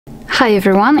Hi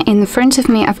everyone, in front of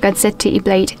me I've got ZTE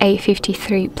Blade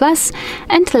A53 Plus,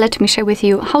 and let me share with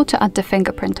you how to add the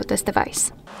fingerprint to this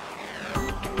device.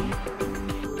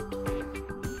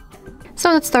 So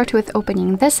let's start with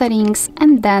opening the settings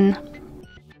and then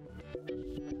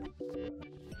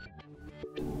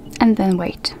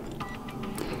wait.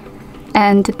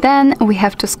 And then we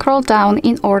have to scroll down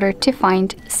in order to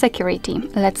find security.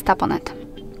 Let's tap on it.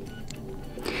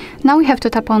 Now we have to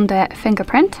tap on the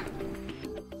fingerprint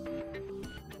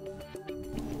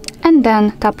and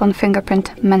then tap on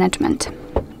fingerprint management.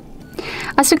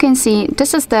 As you can see,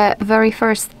 this is the very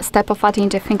first step of adding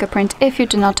the fingerprint if you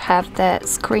do not have the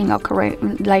screen lock,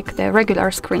 like the regular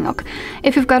screen lock.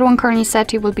 If you've got one currently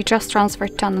set, you will be just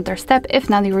transferred to another step. If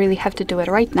not, you really have to do it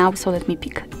right now. So let me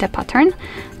pick the pattern.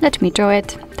 Let me draw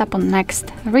it, tap on next,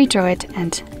 redraw it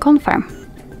and confirm.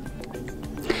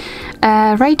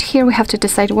 Right here we have to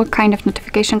decide what kind of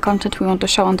notification content we want to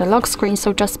show on the lock screen,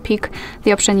 so just pick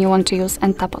the option you want to use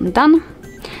and tap on done.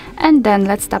 And then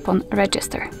let's tap on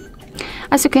register.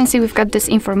 As you can see, we've got this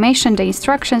information, the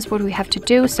instructions, what we have to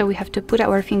do. So we have to put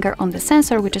our finger on the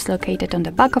sensor, which is located on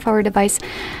the back of our device.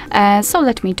 So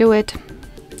let me do it.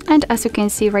 And as you can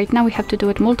see right now, we have to do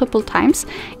it multiple times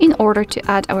in order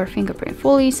to add our fingerprint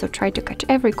fully. So try to catch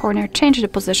every corner, change the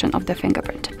position of the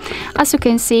fingerprint. As you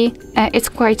can see, it's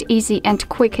quite easy and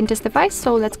quick in this device.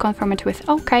 So let's confirm it with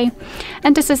OK.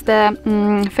 And this is the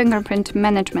fingerprint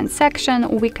management section.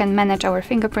 We can manage our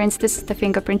fingerprints. This is the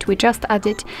fingerprint we just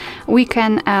added. We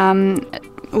can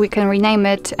rename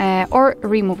it or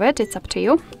remove it. It's up to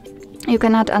you. You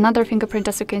can add another fingerprint.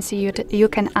 As you can see, you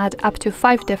can add up to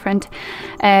 5 different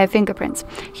fingerprints.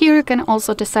 Here you can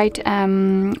also decide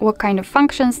what kind of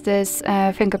functions this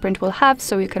fingerprint will have,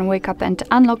 so you can wake up and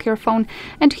unlock your phone.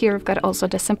 And here you've got also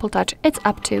the simple touch. It's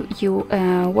up to you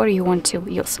what you want to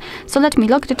use. So let me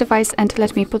lock the device and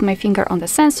let me put my finger on the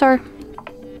sensor.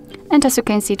 And as you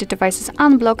can see, the device is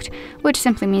unblocked, which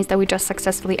simply means that we just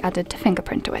successfully added the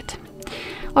fingerprint to it.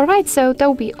 Alright, so that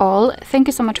will be all. Thank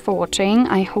you so much for watching.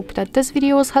 I hope that this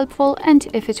video was helpful, and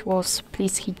if it was,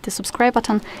 please hit the subscribe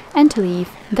button and leave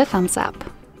the thumbs up.